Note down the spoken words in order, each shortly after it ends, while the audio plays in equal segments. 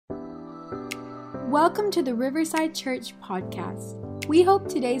Welcome to the Riverside Church podcast. We hope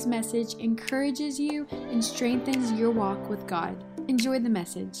today's message encourages you and strengthens your walk with God. Enjoy the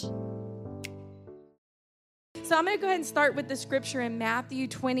message. So I'm going to go ahead and start with the scripture in Matthew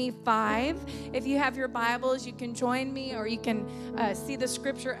 25. If you have your Bibles, you can join me, or you can see the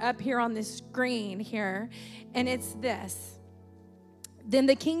scripture up here on the screen here. And it's this. Then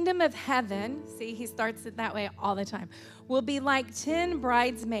the kingdom of heaven, see, he starts it that way all the time, will be like 10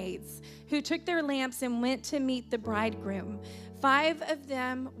 bridesmaids who took their lamps and went to meet the bridegroom. 5 of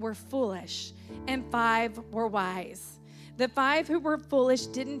them were foolish and 5 were wise. The 5 who were foolish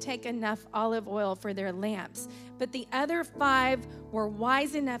didn't take enough olive oil for their lamps, but the other 5 were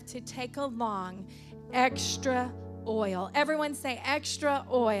wise enough to take along extra oil. Everyone say extra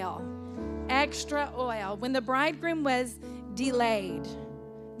oil. Extra oil. When the bridegroom was delayed,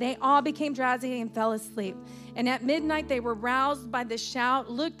 they all became drowsy and fell asleep. And at midnight they were roused by the shout,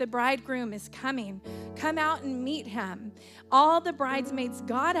 "Look, the bridegroom is coming. Come out and meet him." All the bridesmaids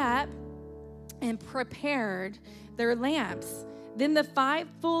got up and prepared their lamps. Then the 5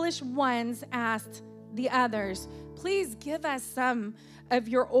 foolish ones asked the others, "Please give us some of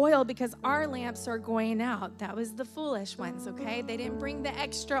your oil because our lamps are going out." That was the foolish ones, okay? They didn't bring the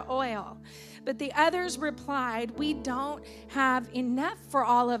extra oil. But the others replied, "We don't have enough for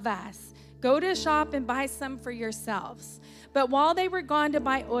all of us. Go to a shop and buy some for yourselves." But while they were gone to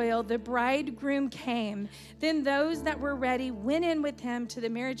buy oil, the bridegroom came. Then those that were ready went in with him to the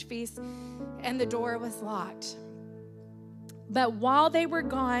marriage feast, and the door was locked. But while they were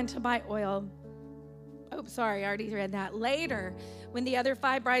gone to buy oil, I already read that. Later, when the other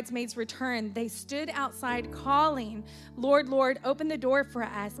 5 bridesmaids returned, they stood outside calling, "Lord, Lord, open the door for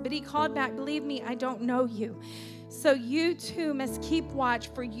us." But he called back, "Believe me, I don't know you. So you too must keep watch,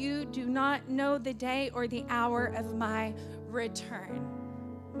 for you do not know the day or the hour of my return."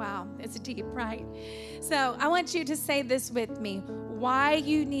 Wow, it's deep, right? So I want you to say this with me. Why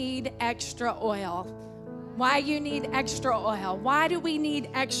you need extra oil. Why you need extra oil. Why do we need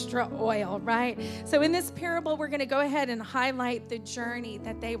extra oil, right? So in this parable, we're going to go ahead and highlight the journey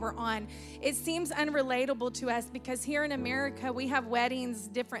that they were on. It seems unrelatable to us because here in America, we have weddings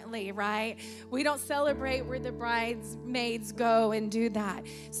differently, right? We don't celebrate where the bridesmaids go and do that.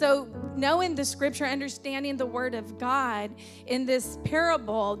 So knowing the scripture, understanding the word of God, in this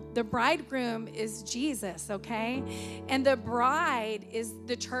parable, the bridegroom is Jesus, okay? And the bride is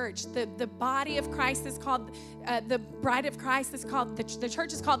the church. The body of Christ is called the bride of Christ is called, the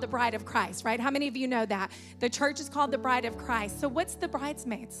church is called the bride of Christ, right? How many of you know that? The church is called the bride of Christ. So what's the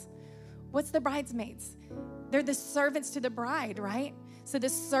bridesmaids? What's the bridesmaids? They're the servants to the bride, right? So the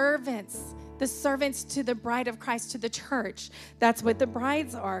servants to the bride of Christ, to the church. That's what the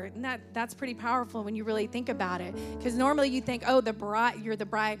brides are. And that's pretty powerful when you really think about it. Because normally you think, oh, the bride, you're the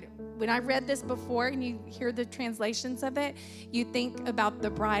bride. When I read this before and you hear the translations of it, you think about the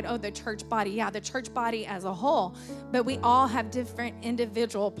bride, oh, the church body. Yeah, the church body as a whole. But we all have different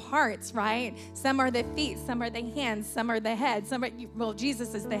individual parts, right? Some are the feet, some are the hands, some are the head. Well,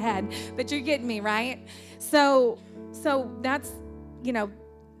 Jesus is the head, but you're getting me, right? So that's,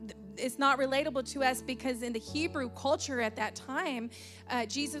 it's not relatable to us because in the Hebrew culture at that time,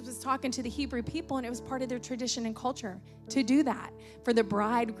 Jesus was talking to the Hebrew people, and it was part of their tradition and culture to do that, for the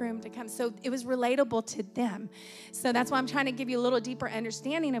bridegroom to come. So it was relatable to them. So that's why I'm trying to give you a little deeper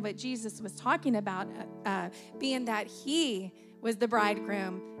understanding of what Jesus was talking about, being that he was the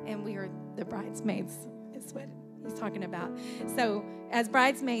bridegroom and we are the bridesmaids, is what he's talking about. So as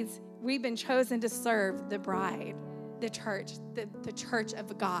bridesmaids, we've been chosen to serve the bride, the church, the church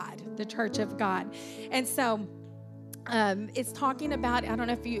of God, the church of God. And so it's talking about, I don't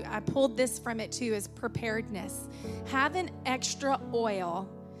know if I pulled this from it too, is preparedness. Having extra oil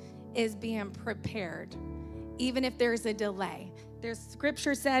is being prepared, even if there's a delay. There's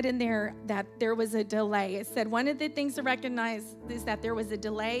scripture said in there that there was a delay. It said one of the things to recognize is that there was a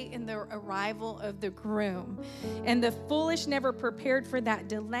delay in the arrival of the groom. And the foolish never prepared for that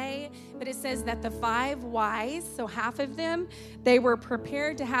delay. But it says that the 5 wise, so half of them, they were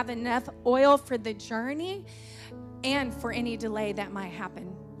prepared to have enough oil for the journey and for any delay that might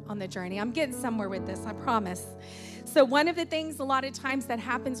happen on the journey. I'm getting somewhere with this, I promise. So one of the things a lot of times that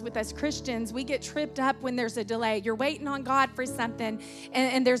happens with us Christians, we get tripped up when there's a delay. You're waiting on God for something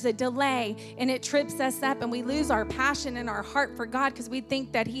and there's a delay and it trips us up and we lose our passion and our heart for God because we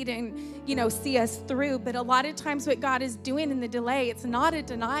think that he didn't, see us through. But a lot of times what God is doing in the delay, it's not a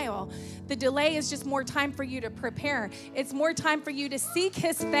denial. The delay is just more time for you to prepare. It's more time for you to seek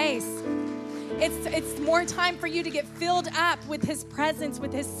his face. It's more time for you to get filled up with his presence,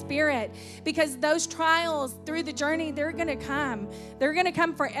 with his spirit, because those trials through the journey, they're going to come. They're going to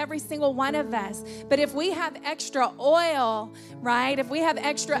come for every single one of us. But if we have extra oil, right? If we have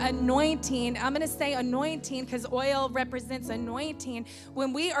extra anointing, I'm going to say anointing because oil represents anointing.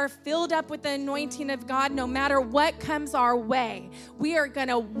 When we are filled up with the anointing of God, no matter what comes our way, we are going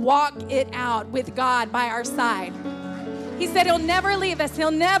to walk it out with God by our side. He said he'll never leave us. He'll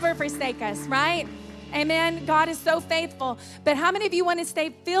never forsake us, right? Amen. God is so faithful. But how many of you want to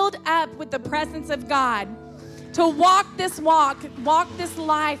stay filled up with the presence of God? To walk this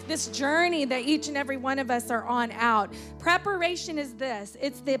life, this journey that each and every one of us are on out. Preparation is this.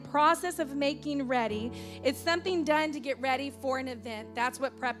 It's the process of making ready. It's something done to get ready for an event. That's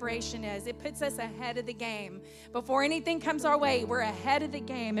what preparation is. It puts us ahead of the game. Before anything comes our way, we're ahead of the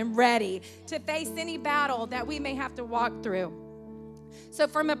game and ready to face any battle that we may have to walk through. So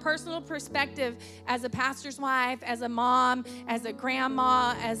from a personal perspective, as a pastor's wife, as a mom, as a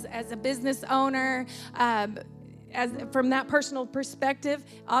grandma, as a business owner, from that personal perspective,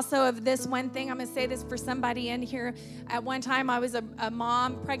 also of this one thing, I'm going to say this for somebody in here. At one time, I was a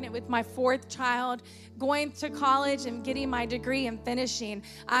mom, pregnant with my 4th child, going to college and getting my degree and finishing.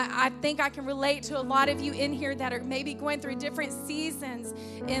 I think I can relate to a lot of you in here that are maybe going through different seasons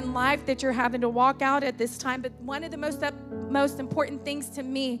in life that you're having to walk out at this time. But one of the most important things to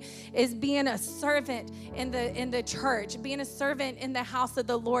me is being a servant in the church, being a servant in the house of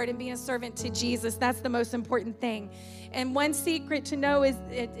the Lord, and being a servant to Jesus. That's the most important thing. And one secret to know is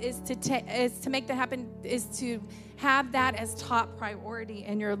to make that happen is to have that as top priority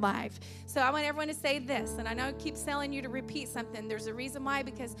in your life. So I want everyone to say this, and I know I keep telling you to repeat something. There's a reason why,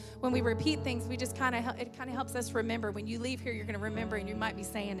 because when we repeat things, it kind of helps us remember. When you leave here, you're going to remember, and you might be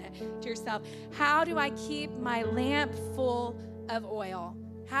saying it to yourself. How do I keep my lamp full of oil?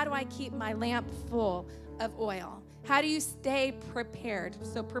 How do I keep my lamp full of oil? How do you stay prepared?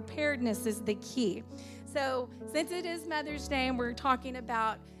 So preparedness is the key. So since it is Mother's Day and we're talking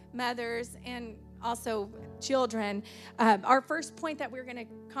about mothers and also children, our first point that we're going to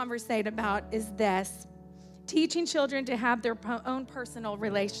conversate about is this: teaching children to have their own personal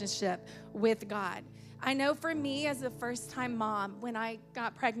relationship with God. I know for me as a first-time mom, when I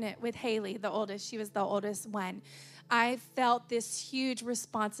got pregnant with Haley, the oldest, she was the oldest one, I felt this huge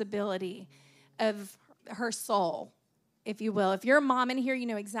responsibility of her soul, if you will. If you're a mom in here, you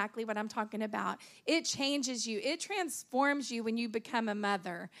know exactly what I'm talking about. It changes you. It transforms you when you become a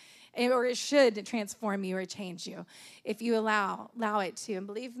mother, or it should transform you or change you if you allow it to. And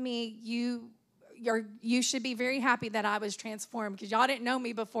believe me, you should be very happy that I was transformed, because y'all didn't know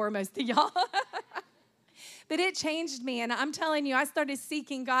me before, most of y'all. But it changed me, and I'm telling you, I started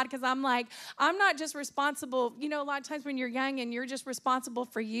seeking God, because I'm like, I'm not just responsible. You know, a lot of times when you're young and you're just responsible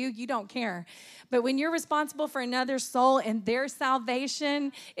for you don't care. But when you're responsible for another soul and their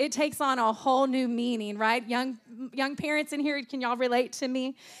salvation, it takes on a whole new meaning, right? Young parents in here, can y'all relate to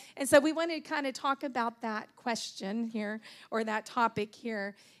me? And so we want to kind of talk about that question here, or that topic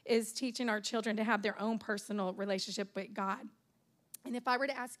here, is teaching our children to have their own personal relationship with God. And if I were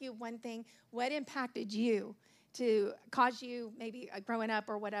to ask you one thing, what impacted you to cause you, maybe growing up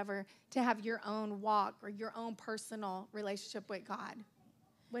or whatever, to have your own walk or your own personal relationship with God?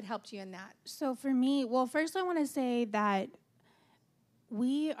 What helped you in that? So for me, well, first I want to say that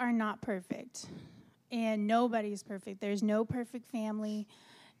we are not perfect, and nobody's perfect. There's no perfect family.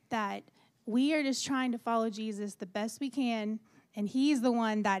 That we are just trying to follow Jesus the best we can, and he's the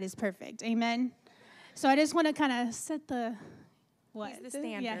one that is perfect. Amen? So I just want to kind of set the... What? He's the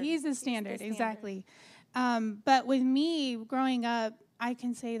standard. Yeah, he's the standard, exactly. Standard. But with me growing up, I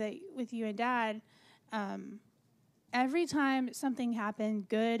can say that with you and Dad, every time something happened,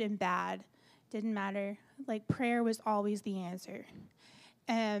 good and bad, didn't matter. Like, prayer was always the answer.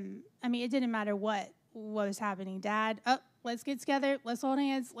 I mean, it didn't matter what was happening. Dad, let's get together, let's hold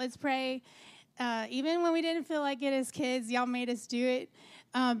hands, let's pray. Even when we didn't feel like it as kids, y'all made us do it.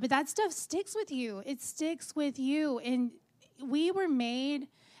 But that stuff sticks with you. It sticks with you. And we were made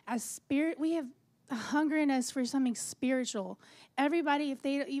as spirit. We have a hunger in us for something spiritual. Everybody,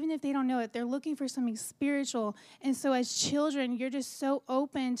 even if they don't know it, they're looking for something spiritual. And so as children, you're just so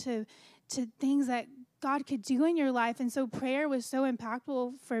open to things that God could do in your life. And so prayer was so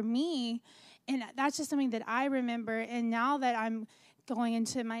impactful for me. And that's just something that I remember. And now that I'm going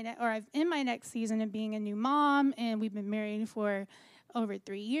into I'm in my next season of being a new mom, and we've been married for over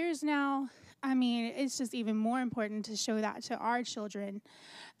 3 years now, I mean, it's just even more important to show that to our children.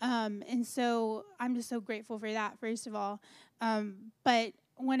 And so I'm just so grateful for that, first of all. But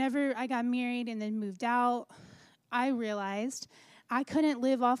whenever I got married and then moved out, I realized I couldn't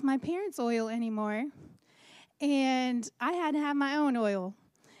live off my parents' oil anymore, and I had to have my own oil.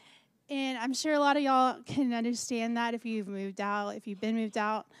 And I'm sure a lot of y'all can understand that if you've moved out, if you've been moved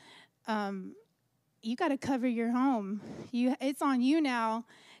out. You got to cover your home. It's on you now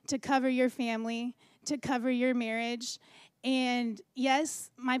to cover your family, to cover your marriage. And yes,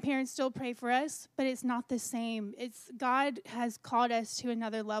 my parents still pray for us, but it's not the same. God has called us to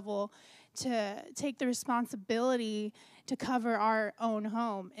another level to take the responsibility to cover our own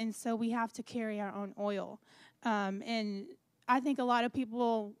home. And so we have to carry our own oil. And I think a lot of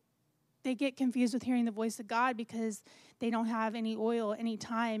people, they get confused with hearing the voice of God because they don't have any oil, any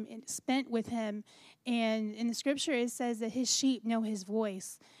time spent with him. And in the scripture, it says that his sheep know his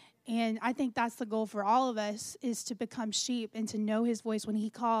voice. And I think that's the goal for all of us, is to become sheep and to know his voice. When he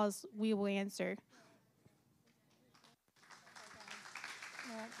calls, we will answer.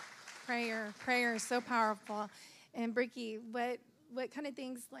 Prayer is so powerful. And Bricky, what kind of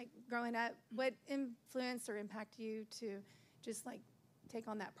things, like growing up, what influenced or impacted you to just like take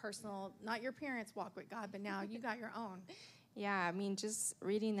on that personal, not your parents' walk with God, but now you got your own? Yeah, I mean, just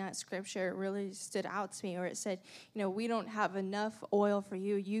reading that scripture really stood out to me, where it said, we don't have enough oil for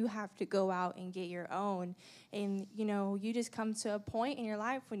you. You have to go out and get your own. And, you just come to a point in your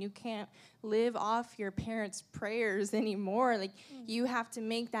life when you can't live off your parents' prayers anymore. Like, you have to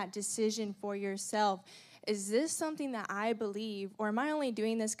make that decision for yourself. Is this something that I believe, or am I only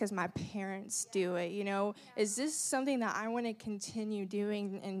doing this because my parents do it? Is this something that I want to continue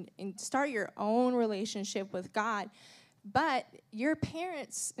doing and start your own relationship with God? But your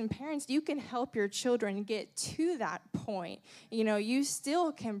parents, you can help your children get to that point. You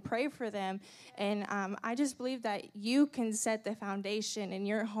still can pray for them. And I just believe that you can set the foundation in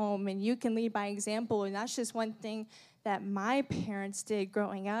your home, and you can lead by example. And that's just one thing that my parents did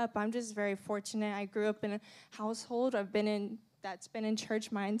growing up. I'm just very fortunate. I grew up in a household that's been in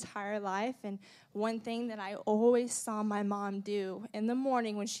church my entire life. And one thing that I always saw my mom do in the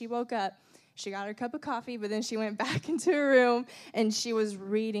morning when she woke up, she got her cup of coffee, but then she went back into her room and she was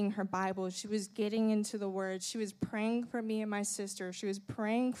reading her Bible. She was getting into the Word. She was praying for me and my sister. She was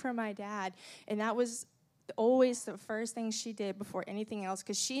praying for my dad. And that was always the first thing she did before anything else,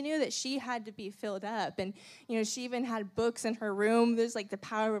 because she knew that she had to be filled up. And, she even had books in her room. There's like The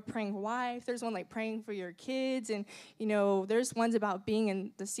Power of a Praying Wife. There's one like praying for your kids. And, there's ones about being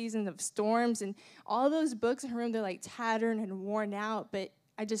in the season of storms. And all those books in her room, they're like tattered and worn out. But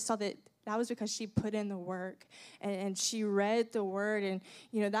I just saw that was because she put in the work and she read the Word.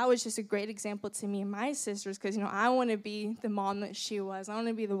 And, that was just a great example to me and my sisters, because, I want to be the mom that she was. I want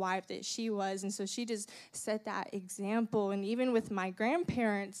to be the wife that she was. And so she just set that example. And even with my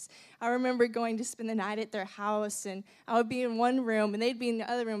grandparents, I remember going to spend the night at their house, and I would be in one room and they'd be in the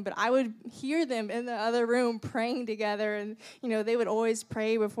other room, but I would hear them in the other room praying together. And, they would always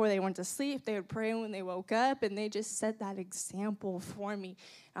pray before they went to sleep. They would pray when they woke up, and they just set that example for me.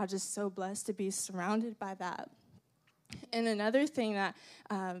 I was just so blessed to be surrounded by that. And another thing that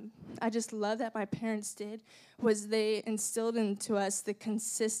I just love that my parents did was they instilled into us the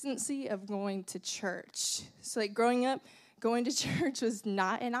consistency of going to church. So like growing up, going to church was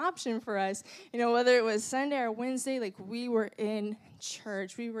not an option for us. Whether it was Sunday or Wednesday, like we were in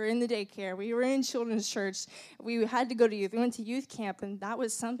church. We were in the daycare. We were in children's church. We had to go to youth. We went to youth camp, and that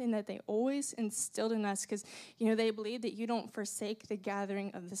was something that they always instilled in us, because, they believe that you don't forsake the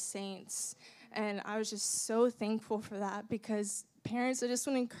gathering of the saints. And I was just so thankful for that, because parents, I just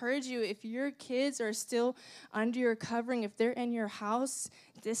want to encourage you, if your kids are still under your covering, if they're in your house,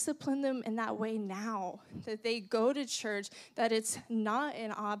 discipline them in that way now, that they go to church, that it's not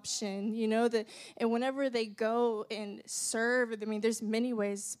an option, and whenever they go and serve, there's many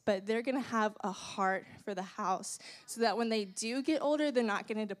ways, but they're going to have a heart for the house, so that when they do get older, they're not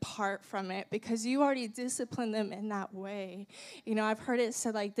going to depart from it, because you already disciplined them in that way. I've heard it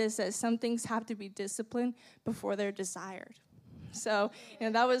said like this, that some things have to be disciplined before they're desired. So,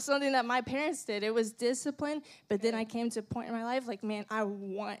 that was something that my parents did. It was discipline, but then I came to a point in my life, like, man, I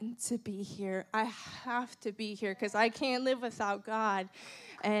want to be here. I have to be here, because I can't live without God.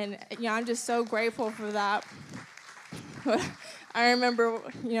 And, I'm just so grateful for that. I remember,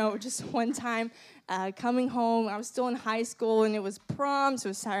 just one time coming home. I was still in high school, and it was prom, so it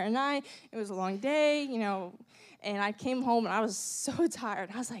was Saturday night. It was a long day, and I came home, and I was so tired.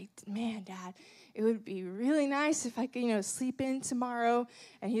 I was like, man, Dad, it would be really nice if I could, sleep in tomorrow.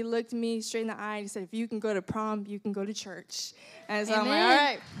 And he looked me straight in the eye and he said, if you can go to prom, you can go to church. And so I'm like, all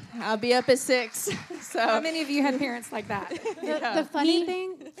right, I'll be up at 6. So how many of you had parents like that? The funny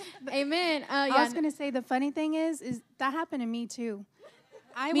thing, Amen. I was going to say, the funny thing is that happened to me too.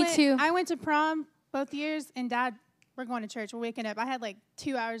 Me too. I went to prom both years, and Dad we're going to church. We're waking up. I had like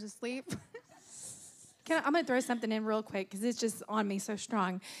 2 hours of sleep. I'm going to throw something in real quick because it's just on me so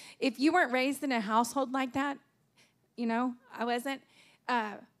strong. If you weren't raised in a household like that, I wasn't,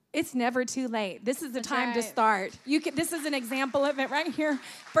 it's never too late. This is the time to start. This is an example of it right here.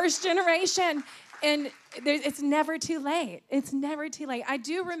 First generation. And it's never too late. It's never too late. I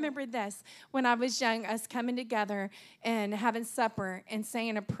do remember this when I was young, us coming together and having supper and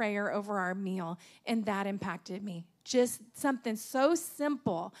saying a prayer over our meal. And that impacted me. Just something so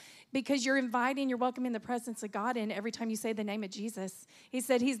simple, because you're welcoming the presence of God in every time you say the name of Jesus. He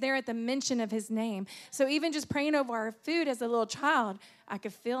said he's there at the mention of his name. So even just praying over our food as a little child, I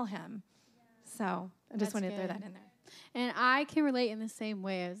could feel him. So I just wanted to throw that in there. And I can relate in the same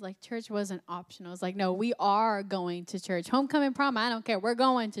way. It's like church wasn't optional. It's like, no, we are going to church. Homecoming, prom, I don't care. We're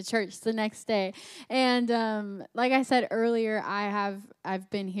going to church the next day. And like I said earlier, I've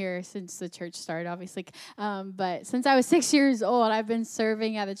been here since the church started, obviously. But since I was 6 years old, I've been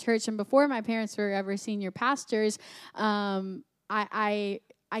serving at the church. And before my parents were ever senior pastors,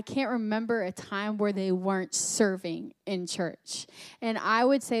 I can't remember a time where they weren't serving in church. And I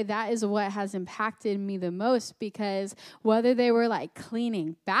would say that is what has impacted me the most, because whether they were like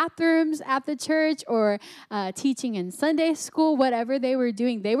cleaning bathrooms at the church or teaching in Sunday school, whatever they were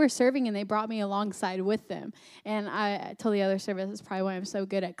doing, they were serving and they brought me alongside with them. And I told the other service, that's probably why I'm so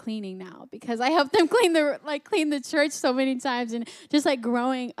good at cleaning now, because I helped them clean the church so many times and just like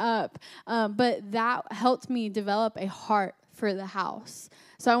growing up. But that helped me develop a heart for the house.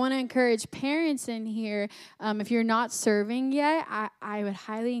 So I want to encourage parents in here, if you're not serving yet, I would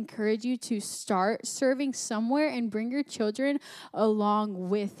highly encourage you to start serving somewhere and bring your children along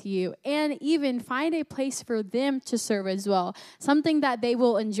with you. And even find a place for them to serve as well. Something that they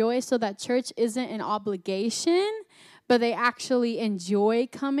will enjoy, so that church isn't an obligation, but they actually enjoy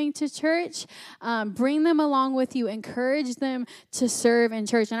coming to church. Bring them along with you. Encourage them to serve in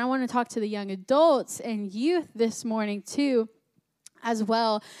church. And I want to talk to the young adults and youth this morning too, as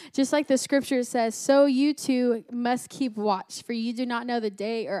well. Just like the scripture says, so you too must keep watch, for you do not know the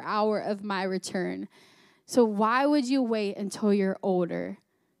day or hour of my return. So why would you wait until you're older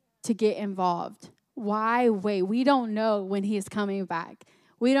to get involved? Why wait? We don't know when he is coming back.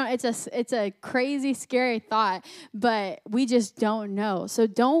 We don't. It's a crazy, scary thought, but we just don't know. So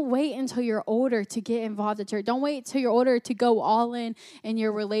don't wait until you're older to get involved in church. Don't wait until you're older to go all in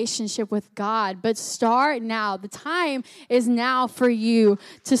your relationship with God. But start now. The time is now for you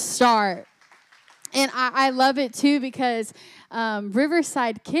to start. And I love it too, because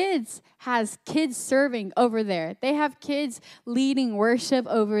Riverside Kids has kids serving over there. They have kids leading worship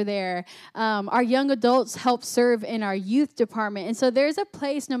over there. Our young adults help serve in our youth department. And so there's a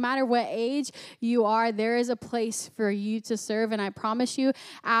place, no matter what age you are, there is a place for you to serve. And I promise you,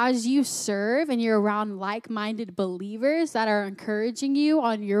 as you serve and you're around like-minded believers that are encouraging you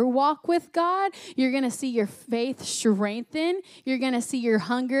on your walk with God, you're going to see your faith strengthen. You're going to see your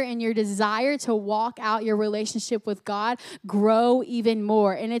hunger and your desire to walk out your relationship with God grow even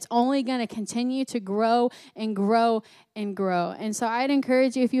more. And it's only going to continue to grow and grow and grow. And so I'd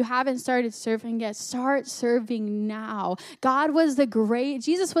encourage you, if you haven't started serving yet, start serving now.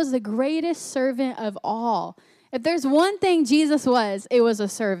 Jesus was the greatest servant of all. If there's one thing Jesus was, it was a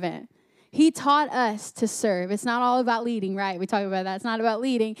servant. He taught us to serve. It's not all about leading, right? We talk about that. It's not about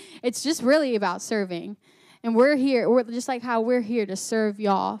leading. It's just really about serving. And we're just like how we're here to serve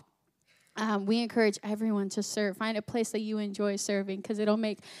y'all. We encourage everyone to serve. Find a place that you enjoy serving, because it'll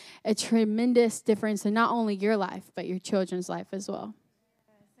make a tremendous difference in not only your life, but your children's life as well.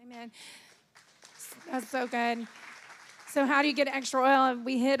 Yes, amen. That's so good. So how do you get extra oil?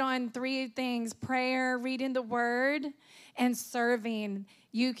 We hit on 3 things: prayer, reading the word, and serving.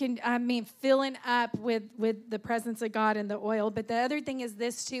 You can, filling up with the presence of God and the oil. But the other thing is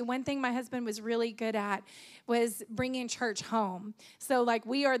this too. One thing my husband was really good at was bringing church home. So like,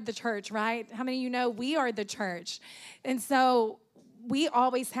 we are the church, right? How many of you know we are the church? And so we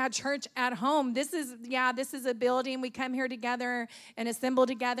always had church at home. This is a building. We come here together and assemble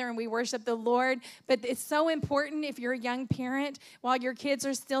together and we worship the Lord. But it's so important, if you're a young parent, while your kids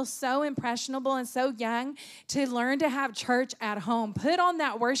are still so impressionable and so young, to learn to have church at home. Put on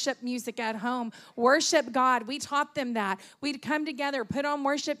that worship music at home. Worship God. We taught them that. We'd come together, put on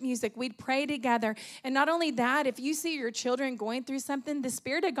worship music. We'd pray together. And not only that, if you see your children going through something, the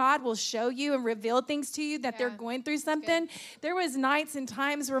Spirit of God will show you and reveal things to you that they're going through something. There was nights and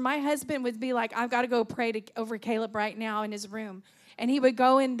times where my husband would be like, I've got to go pray over Caleb right now in his room. And he would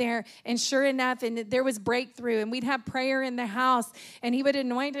go in there, and sure enough, and there was breakthrough, and we'd have prayer in the house, and he would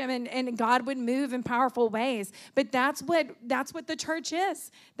anoint him, and God would move in powerful ways. But that's what the church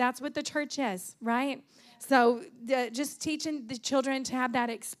is. That's what the church is, right? So just teaching the children to have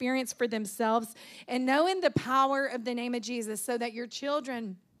that experience for themselves and knowing the power of the name of Jesus so that your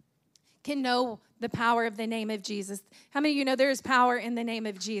children can know the power of the name of Jesus. How many of you know there is power in the name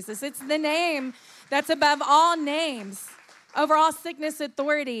of Jesus? It's the name that's above all names, over all sickness,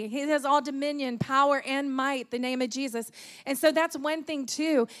 authority. He has all dominion, power, and might, the name of Jesus. And so that's one thing,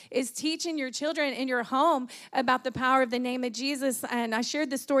 too, is teaching your children in your home about the power of the name of Jesus. And I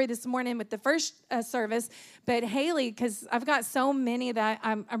shared this story this morning with the first service, but Haley, because I've got so many that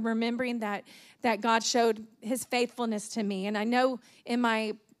I'm remembering that God showed his faithfulness to me. And I know in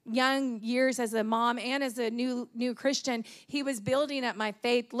my young years as a mom and as a new Christian, he was building up my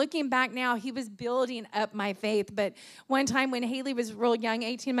faith. Looking back now, he was building up my faith. But one time when Haley was real young,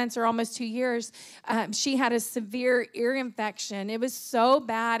 18 months or almost 2 years, she had a severe ear infection. It was so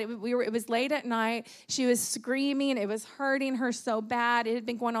bad. It was late at night. She was screaming. It was hurting her so bad. It had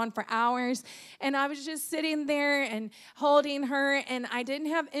been going on for hours. And I was just sitting there and holding her, and I didn't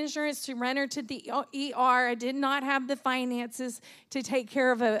have insurance to run her to the ER. I did not have the finances to take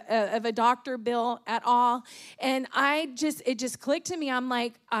care of a doctor bill at all. And it just clicked to me. I'm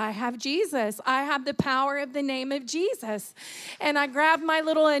like, I have Jesus. I have the power of the name of Jesus. And I grabbed my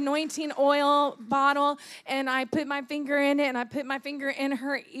little anointing oil bottle, and I put my finger in it, and I put my finger in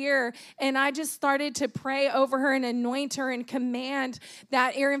her ear, and I just started to pray over her and anoint her and command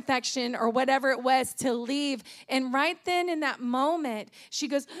that ear infection or whatever it was to leave. And right then in that moment, she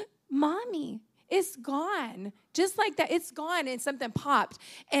goes, Mommy, it's gone. Just like that, it's gone, and something popped,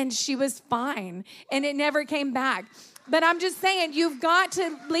 and she was fine, and it never came back. But I'm just saying, you've got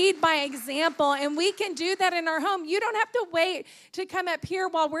to lead by example, and we can do that in our home. You don't have to wait to come up here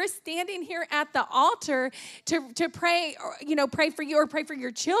while we're standing here at the altar to pray, or, pray for you or pray for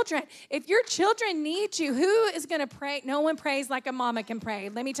your children. If your children need you, who is going to pray? No one prays like a mama can pray.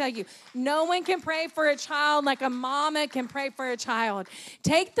 Let me tell you, no one can pray for a child like a mama can pray for a child.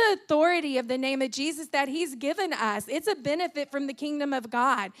 Take the authority of the name of Jesus that he's given us. It's a benefit from the kingdom of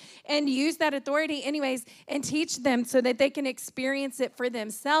God, and use that authority anyways and teach them so that they can experience it for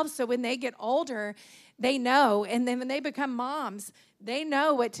themselves. So when they get older, they know. And then when they become moms, they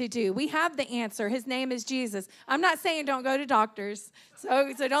know what to do. We have the answer. His name is Jesus. I'm not saying don't go to doctors.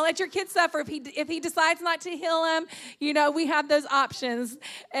 So don't let your kid suffer if he decides not to heal him. We have those options.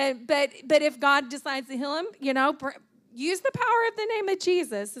 But if God decides to heal him, use the power of the name of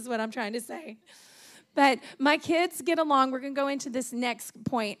Jesus is what I'm trying to say. But my kids get along. We're going to go into this next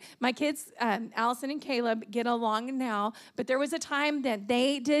point. My kids, Allyson and Caleb, get along now, but there was a time that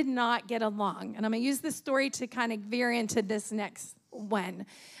they did not get along. And I'm going to use this story to kind of veer into this next one.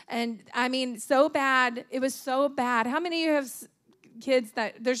 And I mean, so bad. It was so bad. How many of you have kids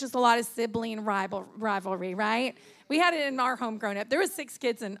that there's just a lot of sibling rivalry, right? We had it in our home growing up. There was 6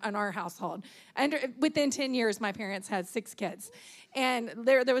 kids in our household. And within 10 years, my parents had 6 kids. And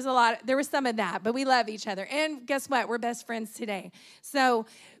there was some of that, but we love each other. And guess what? We're best friends today. So,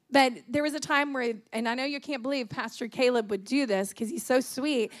 but there was a time where, and I know you can't believe Pastor Caleb would do this because he's so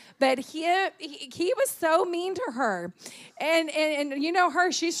sweet, but he was so mean to her. And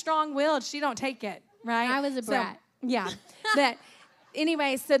her, she's strong-willed. She don't take it, right? I was a brat. So, yeah. But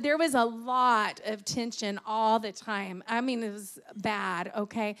anyway, so there was a lot of tension all the time. I mean, it was bad,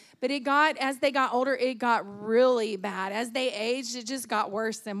 okay? But as they got older, it got really bad. As they aged, it just got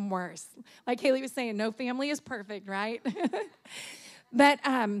worse and worse. Like Haley was saying, no family is perfect, right? But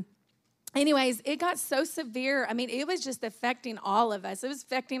anyways, it got so severe. I mean, it was just affecting all of us. It was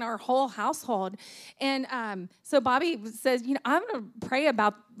affecting our whole household. And so Bobby says, I'm going to pray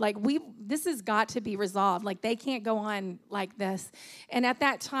about, this has got to be resolved. Like, they can't go on like this. And at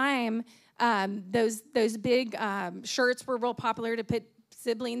that time, those big shirts were real popular to put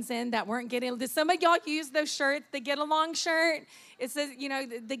siblings in that weren't getting. Did some of y'all use those shirts, the get along shirt? It says,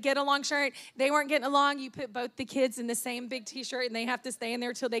 the get along shirt. They weren't getting along. You put both the kids in the same big T-shirt, and they have to stay in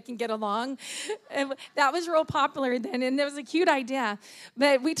there till they can get along. And that was real popular then, and it was a cute idea.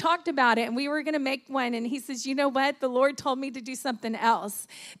 But we talked about it, and we were going to make one. And he says, you know what? The Lord told me to do something else.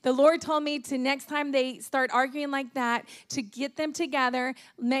 The Lord told me to, next time they start arguing like that, to get them together,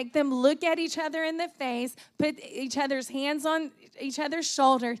 make them look at each other in the face, put each other's hands on each other's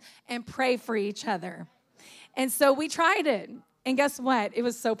shoulders, and pray for each other. And so we tried it. And guess what? It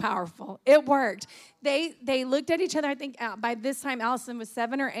was so powerful. It worked. They looked at each other. I think by this time, Allyson was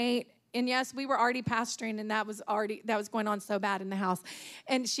 7 or 8, And yes, we were already pastoring, and that was going on so bad in the house.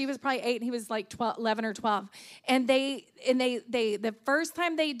 And she was probably 8, and he was like 11 or 12. And they the first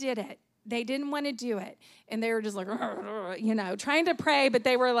time they did it, they didn't want to do it. And they were just like, trying to pray, but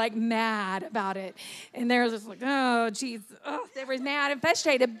they were like mad about it. And they were just like, oh, geez. Oh, they were mad and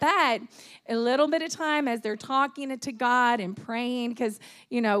frustrated. But a little bit of time as they're talking to God and praying, because,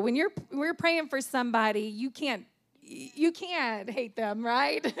 when we're praying for somebody, you can't hate them,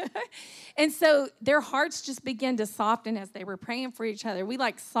 right? And so their hearts just began to soften as they were praying for each other. We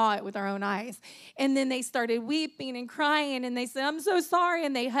saw it with our own eyes. And then they started weeping and crying, and they said, I'm so sorry.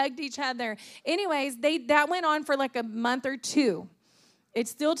 And they hugged each other. Anyways, that went on for a month or 2. It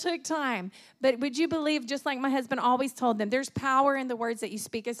still took time. But would you believe, just like my husband always told them, there's power in the words that you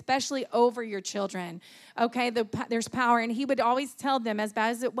speak, especially over your children. Okay, there's power. And he would always tell them, as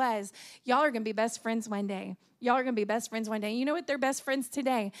bad as it was, y'all are going to be best friends one day. Y'all are going to be best friends one day. You know what? They're best friends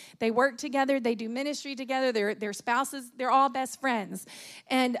today. They work together. They do ministry together. Their spouses, they're all best friends.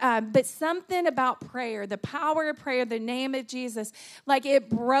 And but something about prayer, the power of prayer, the name of Jesus, it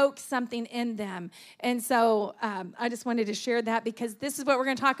broke something in them. And so I just wanted to share that, because this is what we're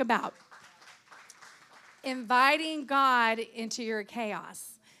going to talk about. Inviting God into your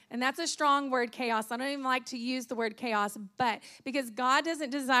chaos. And that's a strong word, chaos. I don't even like to use the word chaos, but because God doesn't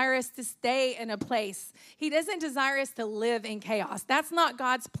desire us to stay in a place. He doesn't desire us to live in chaos. That's not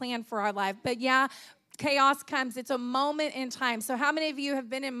God's plan for our life. But yeah, chaos comes. It's a moment in time. So how many of you have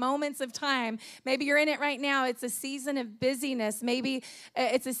been in moments of time? Maybe you're in it right now. It's a season of busyness. Maybe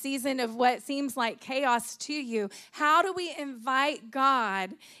it's a season of what seems like chaos to you. How do we invite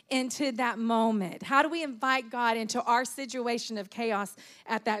God into that moment? How do we invite God into our situation of chaos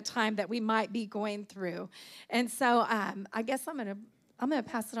at that time that we might be going through? And so I guess I'm going to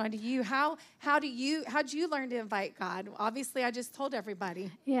pass it on to you. How'd you learn to invite God? Obviously, I just told everybody.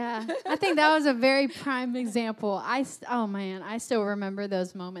 Yeah, I think that was a very prime example. I still remember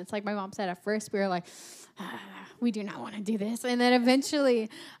those moments. Like my mom said, at first we were like, we do not want to do this. And then eventually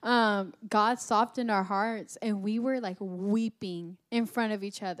God softened our hearts, and we were weeping in front of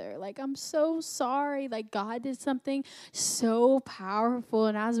each other. I'm so sorry. God did something so powerful.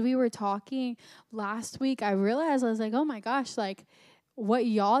 And as we were talking last week, I realized, I was like, oh my gosh, what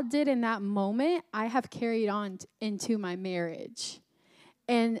y'all did in that moment, I have carried on into my marriage.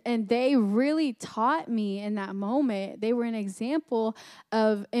 And they really taught me in that moment. They were an example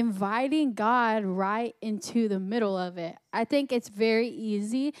of inviting God right into the middle of it. I think it's very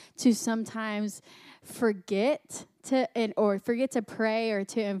easy to sometimes forget to pray or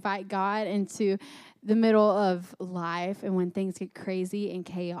to invite God into the middle of life, and when things get crazy and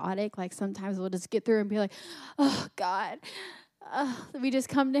chaotic. Sometimes we'll just get through and be like, oh, God. We just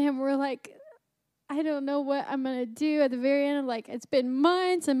come to him. We're like, I don't know what I'm going to do. At the very end, it's been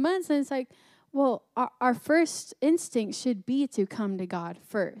months and months. And it's well, our first instinct should be to come to God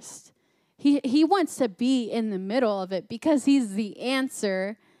first. He wants to be in the middle of it, because he's the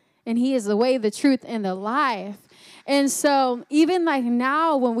answer, and he is the way, the truth, and the life. And so even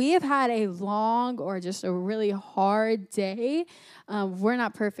now, when we have had a long or just a really hard day, we're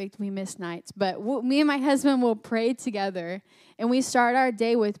not perfect. We miss nights. But me and my husband will pray together, and we start our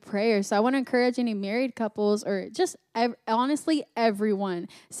day with prayer. So I want to encourage any married couples, or just honestly everyone,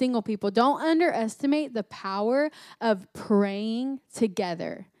 single people, don't underestimate the power of praying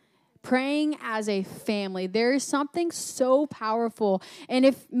together. Praying as a family. There is something so powerful. And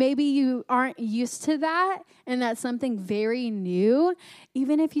if maybe you aren't used to that, and that's something very new,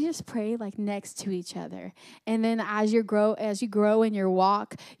 even if you just pray next to each other. And then as you grow in your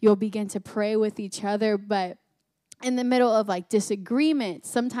walk, you'll begin to pray with each other. But in the middle of disagreements,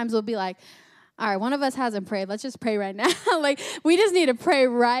 sometimes we'll be like, all right, one of us hasn't prayed. Let's just pray right now. We just need to pray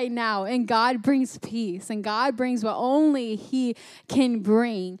right now. And God brings peace. And God brings what only he can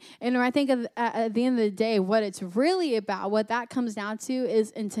bring. And I think at the end of the day, what it's really about, what that comes down to,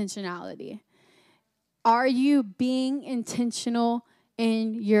 is intentionality. Are you being intentional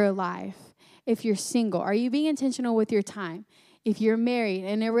in your life? If you're single, are you being intentional with your time? If you're married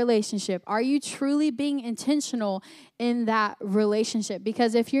in a relationship, are you truly being intentional in that relationship?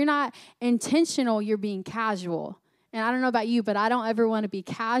 Because if you're not intentional, you're being casual. And I don't know about you, but I don't ever want to be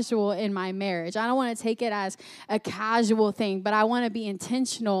casual in my marriage. I don't want to take it as a casual thing, but I want to be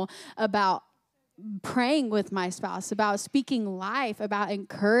intentional about praying with my spouse, about speaking life, about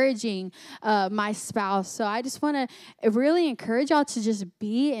encouraging my spouse. So I just want to really encourage y'all to just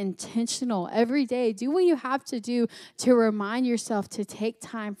be intentional every day. Do what you have to do to remind yourself to take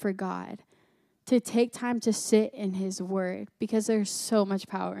time for God, to take time to sit in his word, because there's so much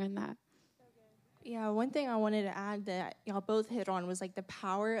power in that. Yeah, one thing I wanted to add that y'all both hit on was like the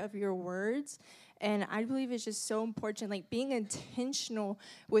power of your words. And I believe it's just so important, like being intentional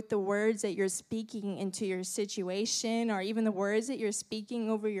with the words that you're speaking into your situation, or even the words that you're speaking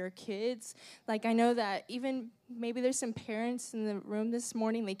over your kids. Like, I know that even maybe there's some parents in the room this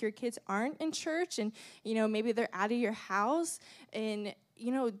morning, like your kids aren't in church, and, maybe they're out of your house, and,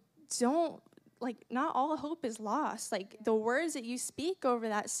 don't, like, not all hope is lost. Like, the words that you speak over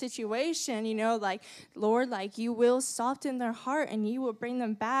that situation, like, Lord, like, you will soften their heart and you will bring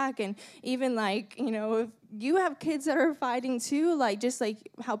them back. And even, like, if you have kids that are fighting too, like, just like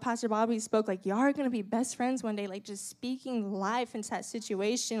how Pastor Bobby spoke, like, y'all are going to be best friends one day, like, just speaking life into that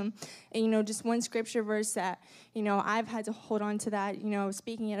situation. And, just one scripture verse that, I've had to hold on to that,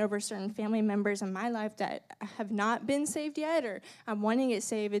 speaking it over certain family members in my life that have not been saved yet, or I'm wanting to get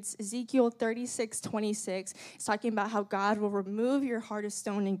saved. It's Ezekiel 36:26. It's talking about how God will remove your heart of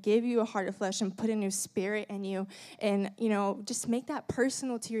stone and give you a heart of flesh and put a new spirit in you. And, just make that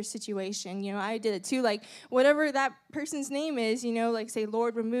personal to your situation. I did it too. Like, whatever that person's name is, like, say,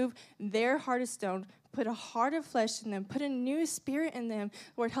 Lord, remove their heart of stone, put a heart of flesh in them, put a new spirit in them.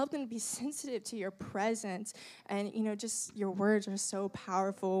 Lord, help them to be sensitive to your presence. And, just your words are so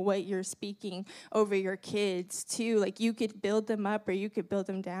powerful, what you're speaking over your kids, too. Like, you could build them up or you could build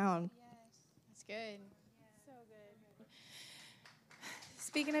them down. Yes, that's good. So good.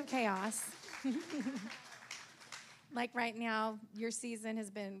 Speaking of chaos, like right now, your season has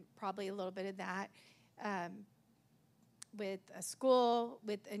been probably a little bit of that. With a school,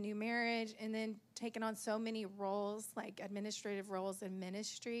 with a new marriage, and then taking on so many roles, like administrative roles in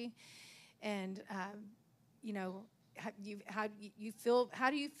ministry. And, how do you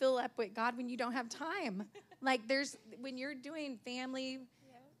fill up with God when you don't have time? Like, when you're doing family,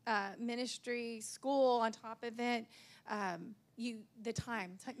 ministry, school on top of it, the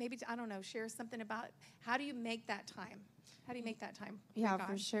time, maybe, I don't know, share something about how do you make that time? How do you make that time? Yeah,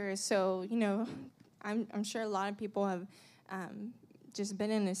 for sure. So, I'm sure a lot of people have just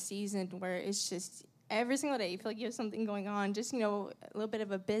been in a season where it's just every single day you feel like you have something going on, just, a little bit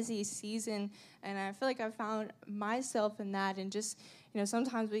of a busy season. And I feel like I found myself in that, and just,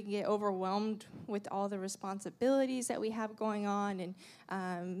 sometimes we can get overwhelmed with all the responsibilities that we have going on.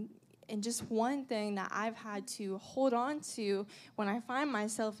 And just one thing that I've had to hold on to when I find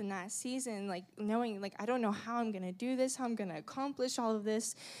myself in that season, like knowing, like, I don't know how I'm going to do this, how I'm going to accomplish all of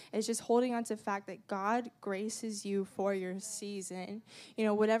this, is just holding on to the fact that God graces you for your season,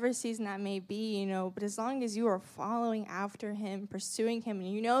 whatever season that may be, but as long as you are following after him, pursuing him,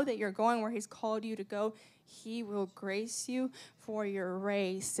 and you know that you're going where he's called you to go, he will grace you for your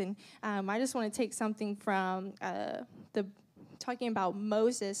race. And I just want to take something from talking about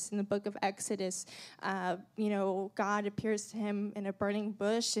Moses in the book of Exodus. God appears to him in a burning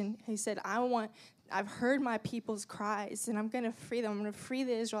bush, and he said, I've heard my people's cries, and I'm going to free them. I'm going to free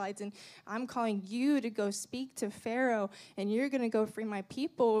the Israelites, and I'm calling you to go speak to Pharaoh, and you're going to go free my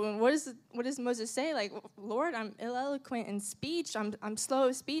people. And what does Moses say? Like, Lord, I'm ill-eloquent in speech. I'm slow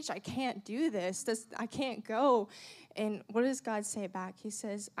of speech. I can't do this. I can't go. And what does God say back? He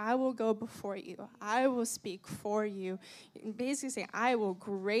says, I will go before you. I will speak for you. Basically saying, I will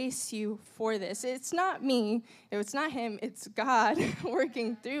grace you for this. It's not me. It's not him. It's God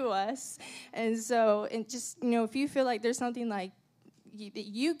working through us. And so, just, if you feel like there's something like that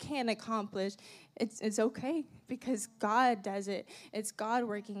you can't accomplish, it's okay, because God does it. It's God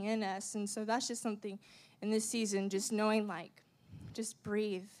working in us. And so that's just something in this season, just knowing, like, just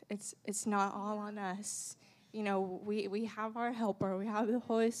breathe. It's not all on us. We have our helper. We have the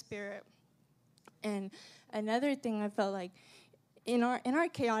Holy Spirit. And another thing I felt like in our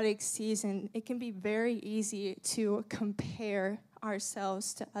chaotic season, it can be very easy to compare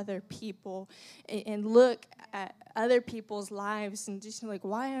ourselves to other people and look at other people's lives and just like,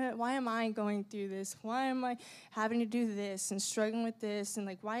 why am I going through this? Why am I having to do this and struggling with this? And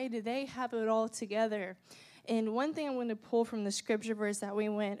like, why do they have it all together? And one thing I'm going to pull from the scripture verse that we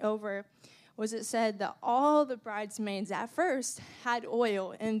went over was it said that all the bridesmaids at first had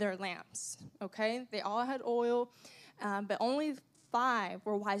oil in their lamps, okay? They all had oil, but only 5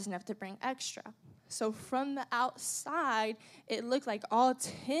 were wise enough to bring extra. So from the outside, it looked like all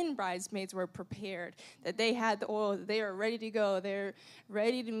 10 bridesmaids were prepared, that they had the oil, that they were ready to go, they're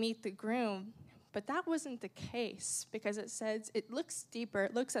ready to meet the groom. But that wasn't the case, because it says, it looks deeper,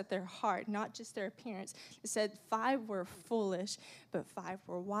 it looks at their heart, not just their appearance. It said 5 were foolish, but 5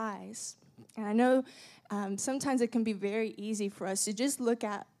 were wise. And I know sometimes it can be very easy for us to just look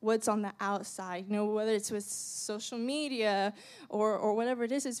at what's on the outside, whether it's with social media or whatever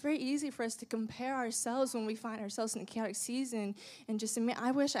it is. It's very easy for us to compare ourselves when we find ourselves in a chaotic season and just admit,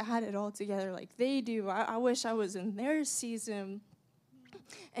 I wish I had it all together like they do. I wish I was in their season.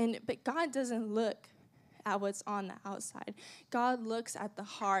 But God doesn't look at what's on the outside. God looks at the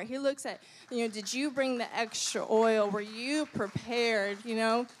heart. He looks at, did you bring the extra oil? Were you prepared,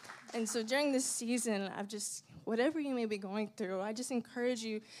 And so during this season of just whatever you may be going through, I just encourage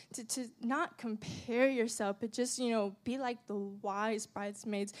you to not compare yourself, but just, be like the wise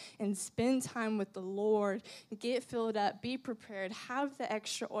bridesmaids and spend time with the Lord. Get filled up. Be prepared. Have the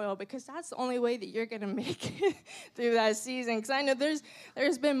extra oil, because that's the only way that you're going to make it through that season. Because I know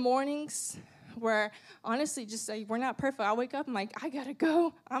there's been mornings where, honestly, just like, we're not perfect. I wake up, I'm like, I got to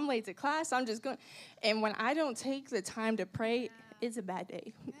go. I'm late to class. I'm just going. And when I don't take the time to pray, it's a bad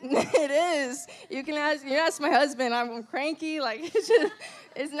day. It is. You ask my husband, I'm cranky. Like,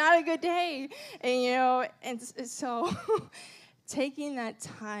 it's not a good day. And so taking that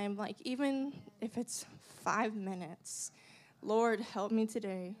time, like, even if it's 5 minutes, Lord, help me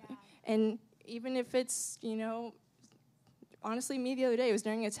today. And even if it's, honestly, me the other day, it was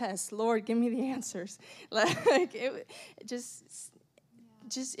during a test. Lord, give me the answers. Like, it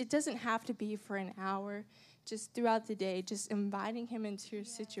doesn't have to be for an hour. Just throughout the day, just inviting him into your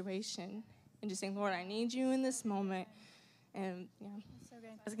situation and just saying, Lord, I need you in this moment. And, So good.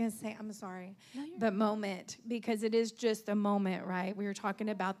 I was going to say, I'm sorry, but moment, because it is just a moment, right? We were talking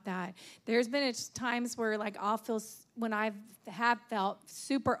about that. There's been times where, like, when I have felt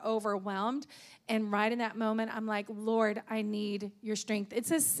super overwhelmed, and right in that moment, I'm like, Lord, I need your strength.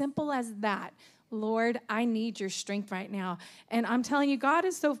 It's as simple as that. Lord, I need your strength right now. And I'm telling you, God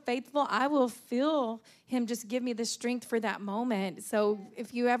is so faithful. I will feel him just give me the strength for that moment. So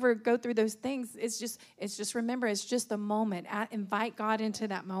if you ever go through those things, it's just remember, it's just a moment. Invite God into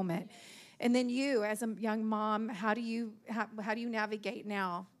that moment. And then you, as a young mom, how do you navigate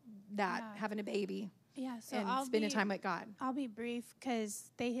now that having a baby? Yeah, so and spending time with God. I'll be brief because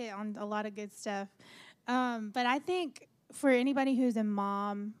they hit on a lot of good stuff. But I think for anybody who's a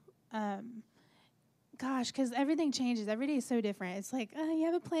mom, gosh, because everything changes. Every day is so different. It's like, you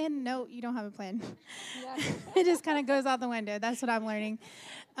have a plan? No, you don't have a plan. Yeah. It just kind of goes out the window. That's what I'm learning.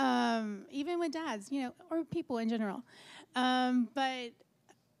 Even with dads, or people in general. But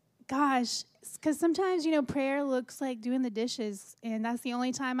gosh, because sometimes, prayer looks like doing the dishes, and that's the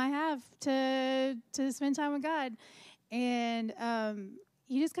only time I have to spend time with God. And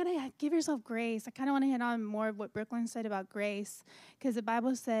you just got to give yourself grace. I kind of want to hit on more of what Brooklyn said about grace, because the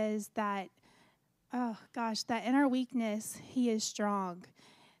Bible says that, that in our weakness, he is strong.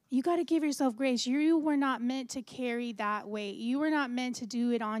 You got to give yourself grace. You were not meant to carry that weight. You were not meant to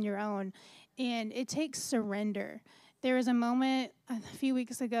do it on your own. And it takes surrender. There was a moment a few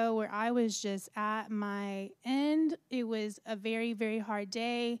weeks ago where I was just at my end. It was a very, very hard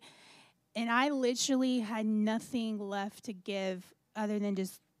day. And I literally had nothing left to give other than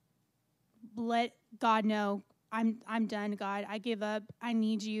just let God know, I'm done, God. I give up. I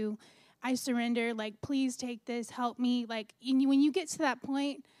need you. I surrender. Like, please take this. Help me. Like, when you get to that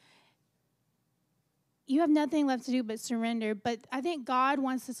point, you have nothing left to do but surrender. But I think God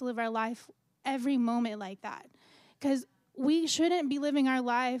wants us to live our life every moment like that. Because we shouldn't be living our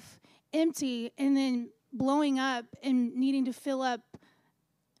life empty and then blowing up and needing to fill up.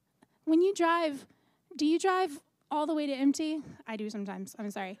 When you drive, do you drive all the way to empty? I do sometimes.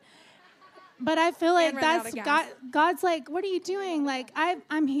 I'm sorry. But I feel like that's God. God's like, what are you doing? Like,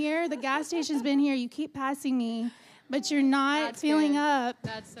 I'm here. The gas station's been here. You keep passing me, but you're not filling up.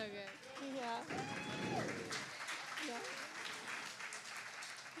 That's so good.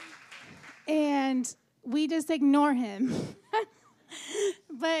 Yeah. And we just ignore him.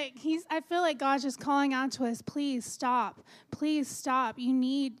 But I feel like God's just calling out to us, please stop. Please stop. You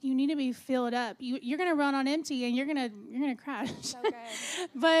need to be filled up. You're going to run on empty and you're going to crash. So good.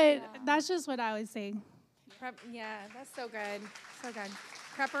 But that's just what I would say. That's so good. So good.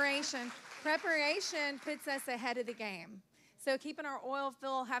 Preparation puts us ahead of the game. So keeping our oil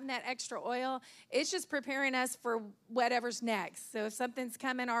full, having that extra oil, it's just preparing us for whatever's next. So if something's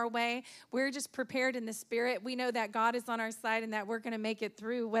coming our way, we're just prepared in the spirit. We know that God is on our side and that we're going to make it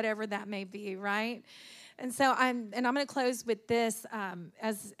through whatever that may be, right? And so I'm going to close with this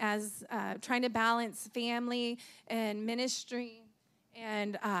as trying to balance family and ministry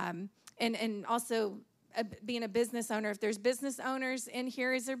and also being a business owner. If there's business owners in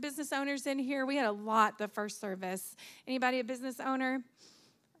here, is there business owners in here? We had a lot the first service. Anybody a business owner?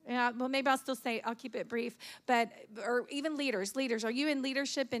 Yeah, well, maybe I'll keep it brief, or even leaders, are you in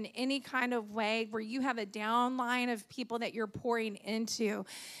leadership in any kind of way where you have a downline of people that you're pouring into?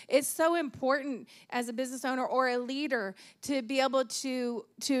 It's so important as a business owner or a leader to be able to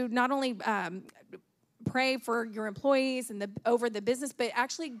not only pray for your employees and over the business, but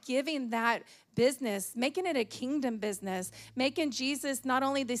actually giving that business, making it a kingdom business, making Jesus not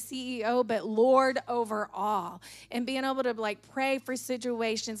only the CEO, but Lord over all, and being able to like pray for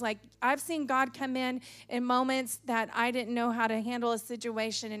situations. Like I've seen God come in moments that I didn't know how to handle a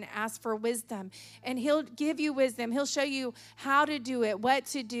situation and ask for wisdom, and he'll give you wisdom. He'll show you how to do it, what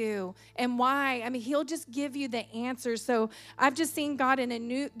to do, and why. I mean, he'll just give you the answers. So I've just seen God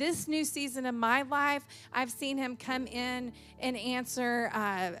in this new season of my life. I've seen him come in and answer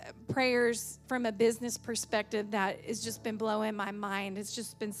prayers from a business perspective that has just been blowing my mind. It's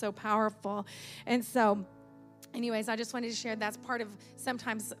just been so powerful. And so anyways, I just wanted to share that's part of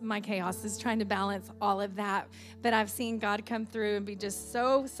sometimes my chaos is trying to balance all of that. But I've seen God come through and be just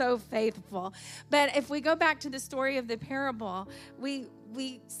so, so faithful. But if we go back to the story of the parable, we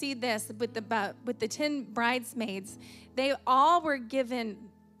see this with the 10 bridesmaids. They all were given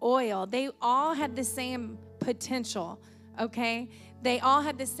oil. They all had the same potential, okay? They all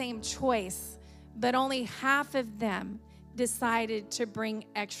had the same choice, but only half of them decided to bring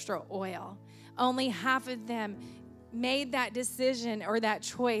extra oil. Only half of them made that decision or that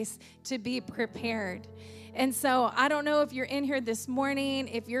choice to be prepared. And so I don't know if you're in here this morning,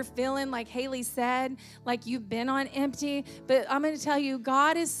 if you're feeling like Haley said, like you've been on empty, but I'm going to tell you,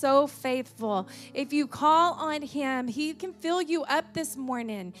 God is so faithful. If you call on him, he can fill you up this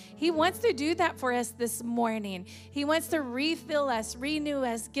morning. He wants to do that for us this morning. He wants to refill us, renew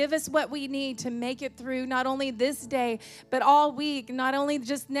us, give us what we need to make it through not only this day, but all week, not only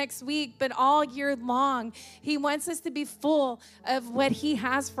just next week, but all year long. He wants us to be full of what he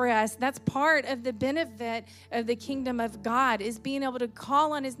has for us. That's part of the benefit of the kingdom of God, is being able to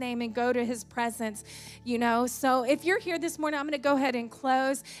call on his name and go to his presence, So if you're here this morning, I'm going to go ahead and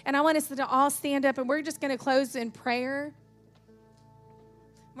close, and I want us to all stand up, and we're just going to close in prayer.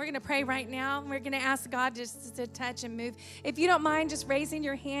 We're going to pray right now. We're going to ask God just to touch and move. If you don't mind just raising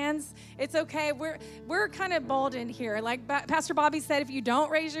your hands, it's okay. We're kind of bold in here. Like Pastor Bobby said, if you don't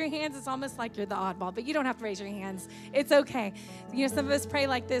raise your hands, it's almost like you're the oddball, but you don't have to raise your hands. It's okay. Some of us pray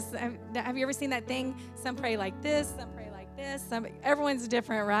like this. Have you ever seen that thing? Some pray like this, some pray like this. Everyone's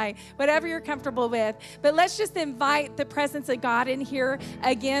different, right? Whatever you're comfortable with. But let's just invite the presence of God in here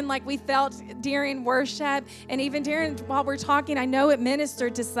again, like we felt during worship, and even while we're talking, I know it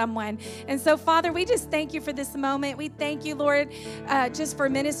ministered to someone. And so, Father, we just thank you for this moment. We thank you, Lord, just for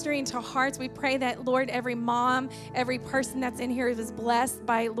ministering to hearts. We pray that, Lord, every mom, every person that's in here is blessed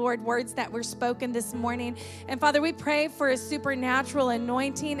by, Lord, words that were spoken this morning. And Father, we pray for a supernatural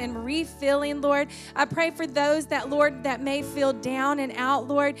anointing and refilling, Lord. I pray for those that, Lord, that may feel down and out,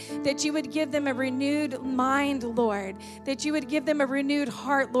 Lord, that you would give them a renewed mind, Lord, that you would give them a renewed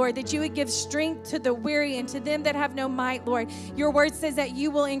heart, Lord, that you would give strength to the weary and to them that have no might, Lord. Your word says that you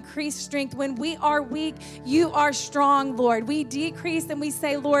will increase strength. When we are weak, you are strong, Lord. We decrease and we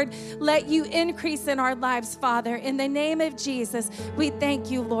say, Lord, let you increase in our lives, Father. In the name of Jesus, we thank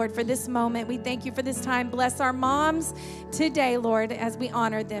you, Lord, for this moment. We thank you for this time. Bless our moms today, Lord, as we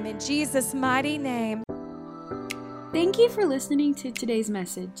honor them. In Jesus' mighty name. Thank you for listening to today's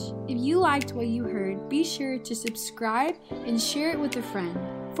message. If you liked what you heard, be sure to subscribe and share it with a friend.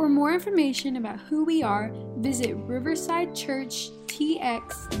 For more information about who we are, visit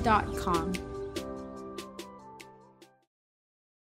riversidechurchtx.com.